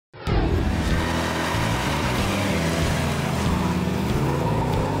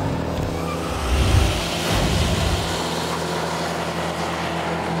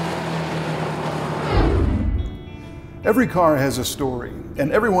Every car has a story,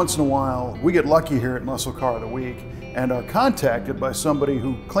 and every once in a while we get lucky here at Muscle Car of the Week and are contacted by somebody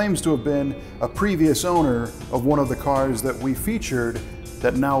who claims to have been a previous owner of one of the cars that we featured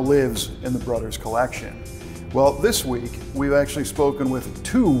that now lives in the brothers' collection. Well, this week we've actually spoken with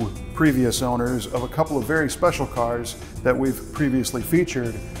two previous owners of a couple of very special cars that we've previously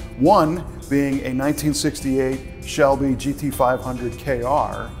featured. One being a 1968 Shelby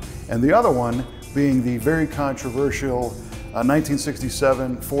GT500KR, and the other one being the very controversial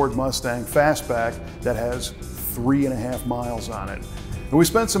 1967 Ford Mustang Fastback that has 3.5 miles on it. And we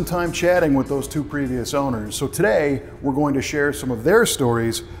spent some time chatting with those two previous owners, so today we're going to share some of their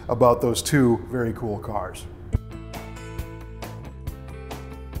stories about those two very cool cars.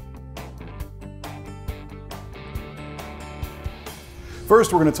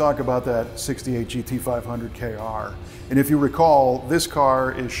 First, we're going to talk about that 68 GT500KR. And if you recall, this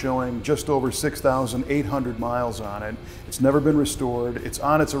car is showing just over 6,800 miles on it. It's never been restored. It's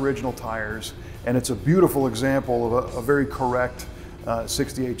on its original tires. And it's a beautiful example of a very correct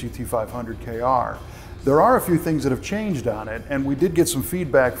 68 GT500KR. There are a few things that have changed on it, and we did get some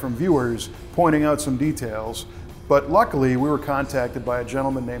feedback from viewers pointing out some details. But luckily, we were contacted by a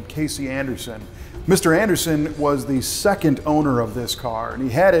gentleman named Casey Anderson. Mr. Anderson was the second owner of this car, and he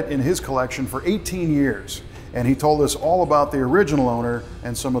had it in his collection for 18 years. And he told us all about the original owner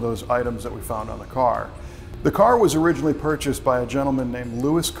and some of those items that we found on the car. The car was originally purchased by a gentleman named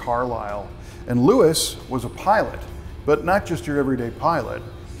Lewis Carlisle. And Lewis was a pilot, but not just your everyday pilot.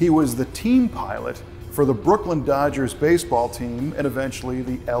 He was the team pilot for the Brooklyn Dodgers baseball team and eventually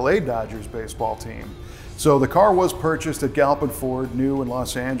the LA Dodgers baseball team. So the car was purchased at Galpin Ford, new in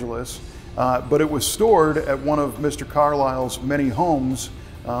Los Angeles, but it was stored at one of Mr. Carlisle's many homes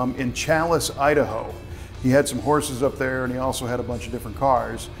in Challis, Idaho. He had some horses up there, and he also had a bunch of different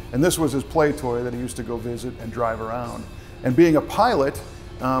cars. And this was his play toy that he used to go visit and drive around. And being a pilot,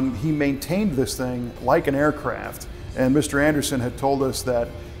 he maintained this thing like an aircraft. And Mr. Anderson had told us that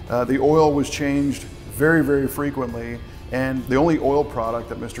the oil was changed very, very frequently. And the only oil product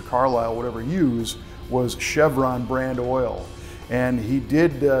that Mr. Carlisle would ever use was Chevron brand oil. And he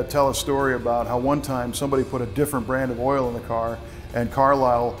did tell a story about how one time somebody put a different brand of oil in the car, and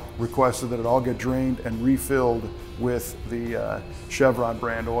Carlisle requested that it all get drained and refilled with the Chevron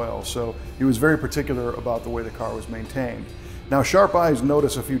brand oil. So he was very particular about the way the car was maintained. Now, sharp eyes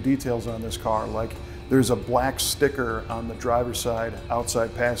notice a few details on this car, like there's a black sticker on the driver's side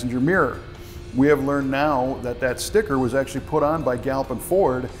outside passenger mirror. We have learned now that that sticker was actually put on by Galpin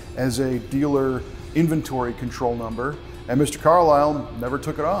Ford as a dealer inventory control number. And Mr. Carlisle never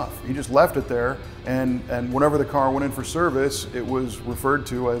took it off. He just left it there, and whenever the car went in for service, it was referred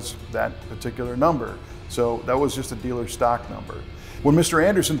to as that particular number. So that was just a dealer stock number. When Mr.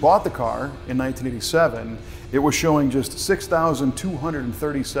 Anderson bought the car in 1987, it was showing just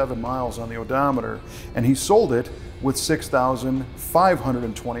 6,237 miles on the odometer, and he sold it with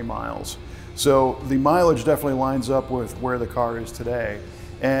 6,520 miles. So the mileage definitely lines up with where the car is today.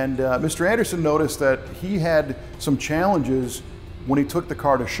 And Mr. Anderson noticed that he had some challenges when he took the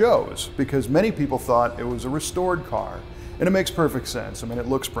car to shows, because many people thought it was a restored car. And it makes perfect sense. I mean, it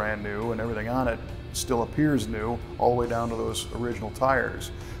looks brand new and everything on it still appears new, all the way down to those original tires.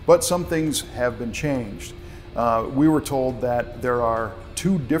 But some things have been changed. We were told that there are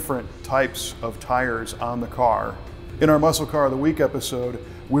two different types of tires on the car. In our Muscle Car of the Week episode,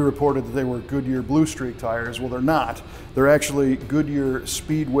 we reported that they were Goodyear Blue Streak tires. Well, they're not. They're actually Goodyear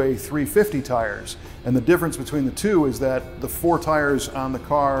Speedway 350 tires. And the difference between the two is that the four tires on the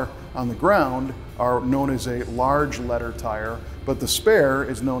car on the ground are known as a large letter tire, but the spare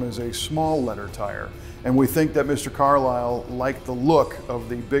is known as a small letter tire. And we think that Mr. Carlisle liked the look of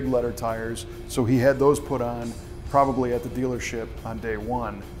the big letter tires, so he had those put on probably at the dealership on day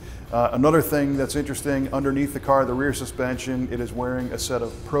one. Another thing that's interesting, underneath the car, the rear suspension, it is wearing a set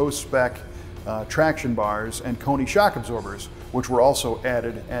of Pro Spec traction bars and Coney shock absorbers, which were also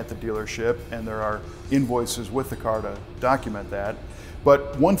added at the dealership, and there are invoices with the car to document that.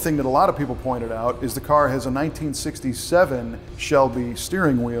 But one thing that a lot of people pointed out is the car has a 1967 Shelby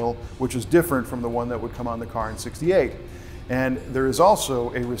steering wheel, which is different from the one that would come on the car in '68. And there is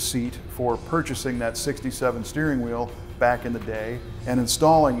also a receipt for purchasing that '67 steering wheel back in the day and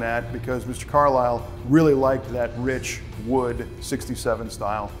installing that because Mr. Carlisle really liked that rich wood '67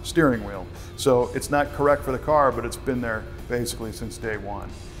 style steering wheel. So it's not correct for the car, but it's been there basically since day one.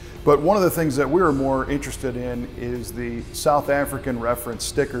 But one of the things that we were more interested in is the South African reference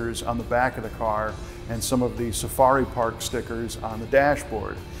stickers on the back of the car and some of the Safari Park stickers on the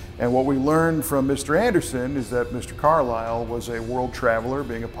dashboard. And what we learned from Mr. Anderson is that Mr. Carlisle was a world traveler,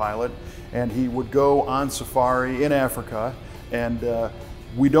 being a pilot, and he would go on safari in Africa, and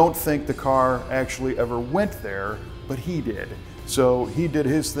we don't think the car actually ever went there, but he did. So he did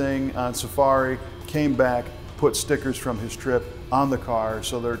his thing on safari, came back, put stickers from his trip on the car,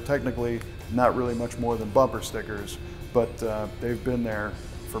 so they're technically not really much more than bumper stickers, but they've been there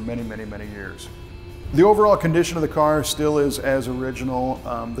for many, many, many years. The overall condition of the car still is as original.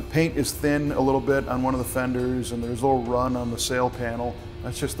 The paint is thin a little bit on one of the fenders, and there's a little run on the sail panel.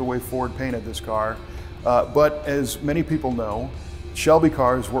 That's just the way Ford painted this car. But as many people know, Shelby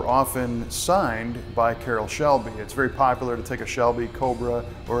cars were often signed by Carroll Shelby. It's very popular to take a Shelby Cobra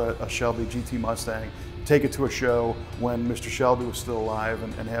or a Shelby GT Mustang, take it to a show when Mr. Shelby was still alive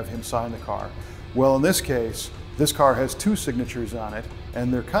and have him sign the car. Well, in this case, this car has two signatures on it,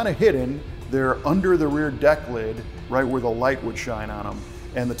 and they're kind of hidden. They're under the rear deck lid, right where the light would shine on them.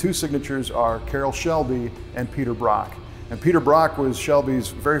 And the two signatures are Carroll Shelby and Peter Brock. And Peter Brock was Shelby's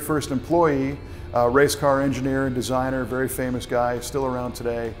very first employee, race car engineer and designer, very famous guy, still around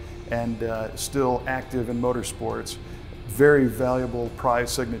today, and still active in motorsports. Very valuable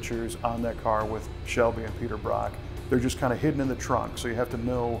prize signatures on that car with Shelby and Peter Brock. They're just kind of hidden in the trunk, so you have to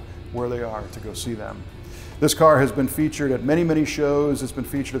know where they are to go see them. This car has been featured at many, many shows. It's been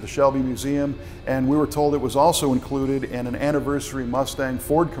featured at the Shelby Museum, and we were told it was also included in an anniversary Mustang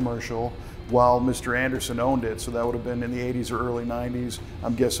Ford commercial while Mr. Anderson owned it. So that would have been in the 80s or early 90s.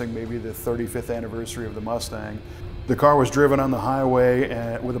 I'm guessing maybe the 35th anniversary of the Mustang. The car was driven on the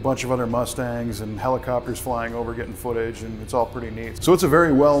highway with a bunch of other Mustangs and helicopters flying over getting footage, and it's all pretty neat. So it's a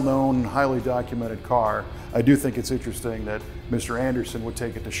very well-known, highly documented car. I do think it's interesting that Mr. Anderson would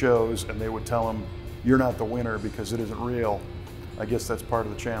take it to shows and they would tell him, "You're not the winner because it isn't real." I guess that's part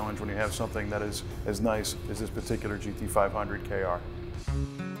of the challenge when you have something that is as nice as this particular GT500KR.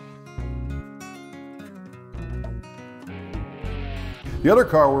 The other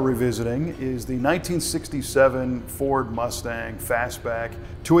car we're revisiting is the 1967 Ford Mustang Fastback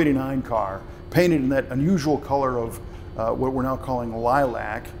 289 car, painted in that unusual color of what we're now calling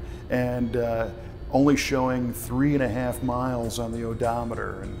lilac, and only showing 3.5 miles on the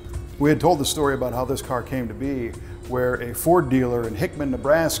odometer. And we had told the story about how this car came to be, where a Ford dealer in Hickman,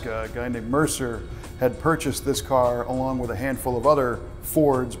 Nebraska, a guy named Mercer, had purchased this car along with a handful of other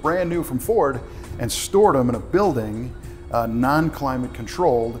Fords, brand new from Ford, and stored them in a building, non-climate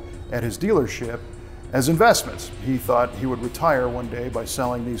controlled, at his dealership as investments. He thought he would retire one day by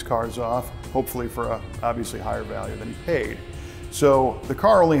selling these cars off, hopefully for a obviously higher value than he paid. So the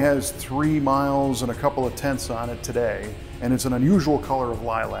car only has 3 miles and a couple of tenths on it today, and it's an unusual color of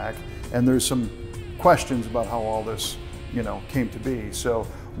lilac, and there's some questions about how all this, came to be. So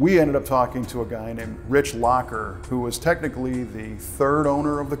we ended up talking to a guy named Rich Locker, who was technically the third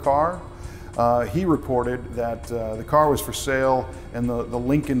owner of the car. He reported that the car was for sale in the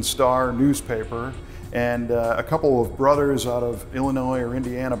Lincoln Star newspaper, and a couple of brothers out of Illinois or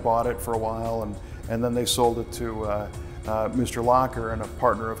Indiana bought it for a while, and then they sold it to Mr. Locker and a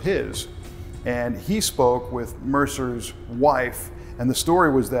partner of his. And he spoke with Mercer's wife, and the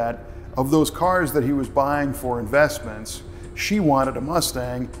story was that of those cars that he was buying for investments, she wanted a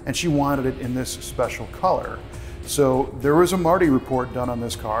Mustang, and she wanted it in this special color. So there was a Marty report done on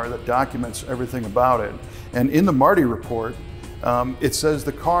this car that documents everything about it. And in the Marty report, it says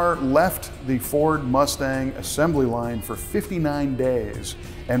the car left the Ford Mustang assembly line for 59 days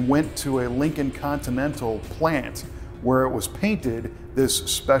and went to a Lincoln Continental plant where it was painted this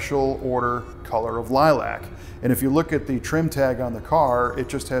special order color of lilac. And if you look at the trim tag on the car, it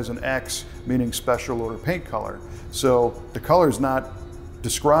just has an X, meaning special order paint color. So the color is not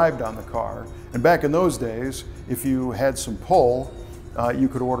described on the car. And back in those days, if you had some pull, you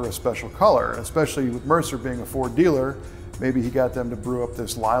could order a special color, especially with Mercer being a Ford dealer. Maybe he got them to brew up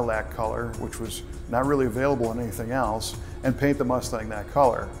this lilac color, which was not really available in anything else, and paint the Mustang that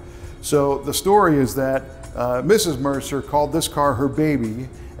color. So the story is that Mrs. Mercer called this car her baby,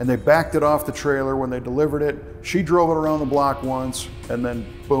 and they backed it off the trailer when they delivered it. She drove it around the block once, and then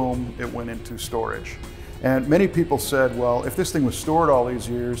boom, it went into storage. And many people said, well, if this thing was stored all these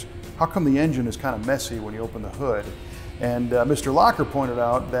years, how come the engine is kind of messy when you open the hood? And Mr. Locker pointed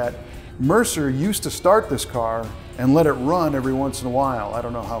out that Mercer used to start this car and let it run every once in a while. I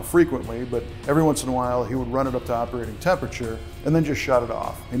don't know how frequently, but every once in a while he would run it up to operating temperature and then just shut it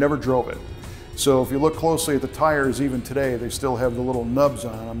off. He never drove it. So if you look closely at the tires, even today, they still have the little nubs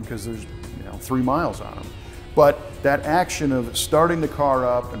on them because there's 3 miles on them. But that action of starting the car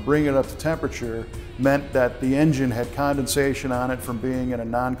up and bringing it up to temperature meant that the engine had condensation on it from being in a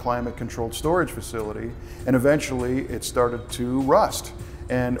non-climate controlled storage facility, and eventually it started to rust.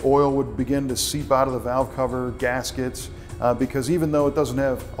 and oil would begin to seep out of the valve cover gaskets because even though it doesn't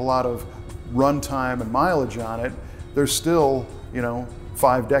have a lot of run time and mileage on it, there's still,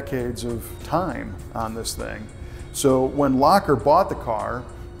 5 decades of time on this thing. So when Locker bought the car,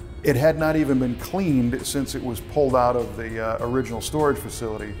 it had not even been cleaned since it was pulled out of the original storage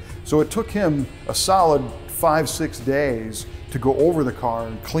facility. So it took him a solid 5-6 days to go over the car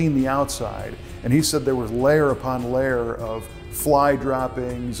and clean the outside. And he said there was layer upon layer of fly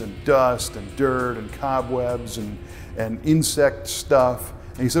droppings and dust and dirt and cobwebs and insect stuff.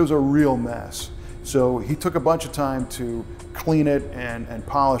 And he said it was a real mess. So he took a bunch of time to clean it and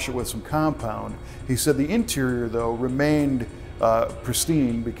polish it with some compound. He said the interior, though, remained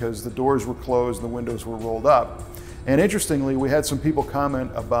pristine because the doors were closed, the windows were rolled up. And interestingly, we had some people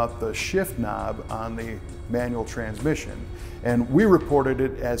comment about the shift knob on the manual transmission. And we reported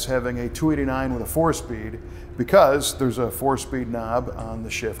it as having a 289 with a 4-speed because there's a 4-speed knob on the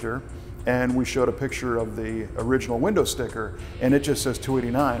shifter. And we showed a picture of the original window sticker, and it just says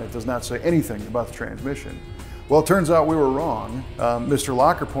 289. It does not say anything about the transmission. Well, it turns out we were wrong. Mr.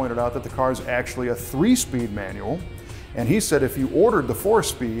 Locker pointed out that the car is actually a 3-speed manual. And he said if you ordered the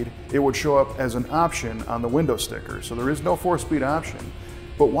 4-speed, it would show up as an option on the window sticker. So there is no 4-speed option.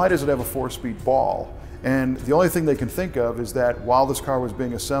 But why does it have a 4-speed ball? And the only thing they can think of is that while this car was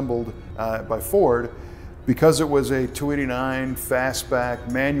being assembled by Ford, because it was a 289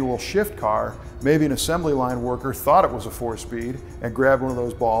 Fastback manual shift car, maybe an assembly line worker thought it was a 4-speed and grabbed one of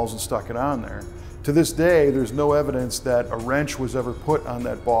those balls and stuck it on there. To this day, there's no evidence that a wrench was ever put on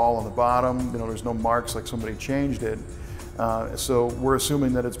that ball on the bottom. There's no marks like somebody changed it. So we're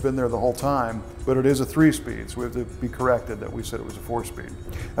assuming that it's been there the whole time, but it is a 3-speed, so we have to be corrected that we said it was a 4-speed.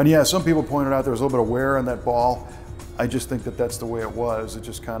 And yeah, some people pointed out there was a little bit of wear on that ball. I just think that that's the way it was. It's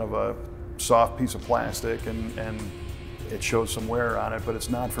just kind of a soft piece of plastic and it shows some wear on it, but it's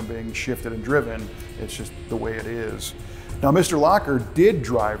not from being shifted and driven. It's just the way it is. Now, Mr. Locker did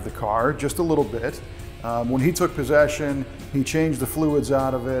drive the car just a little bit. When he took possession, he changed the fluids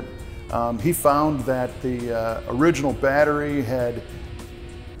out of it. He found that the original battery had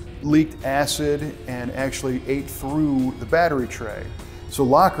leaked acid and actually ate through the battery tray. So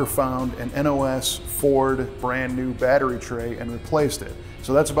Locker found an NOS Ford brand new battery tray and replaced it.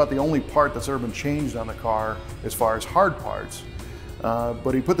 So that's about the only part that's ever been changed on the car as far as hard parts.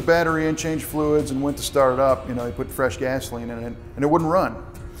 But he put the battery in, changed fluids, and went to start it up. He put fresh gasoline in it, and it wouldn't run.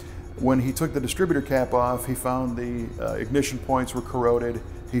 When he took the distributor cap off, he found the ignition points were corroded.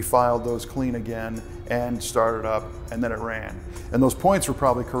 He filed those clean again and started up, and then it ran. And those points were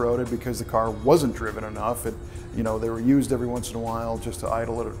probably corroded because the car wasn't driven enough. They were used every once in a while just to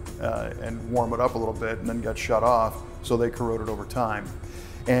idle it and warm it up a little bit, and then got shut off, so they corroded over time.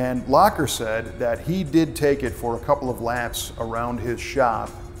 And Locker said that he did take it for a couple of laps around his shop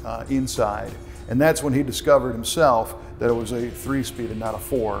inside, and that's when he discovered himself that it was a 3-speed and not a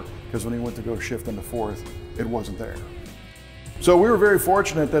 4, because when he went to go shift into 4th, it wasn't there. So we were very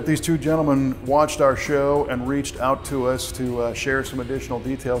fortunate that these two gentlemen watched our show and reached out to us to share some additional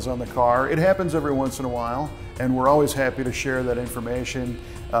details on the car. It happens every once in a while, and we're always happy to share that information.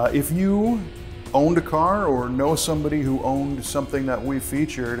 If you owned a car or know somebody who owned something that we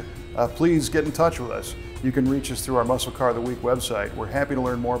featured, please get in touch with us. You can reach us through our Muscle Car of the Week website. We're happy to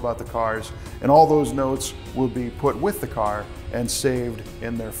learn more about the cars, and all those notes will be put with the car and saved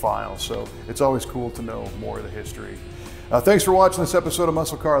in their file. So it's always cool to know more of the history. Thanks for watching this episode of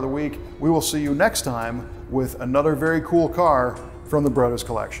Muscle Car of the Week. We will see you next time with another very cool car from the Brothers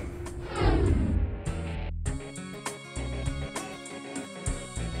Collection.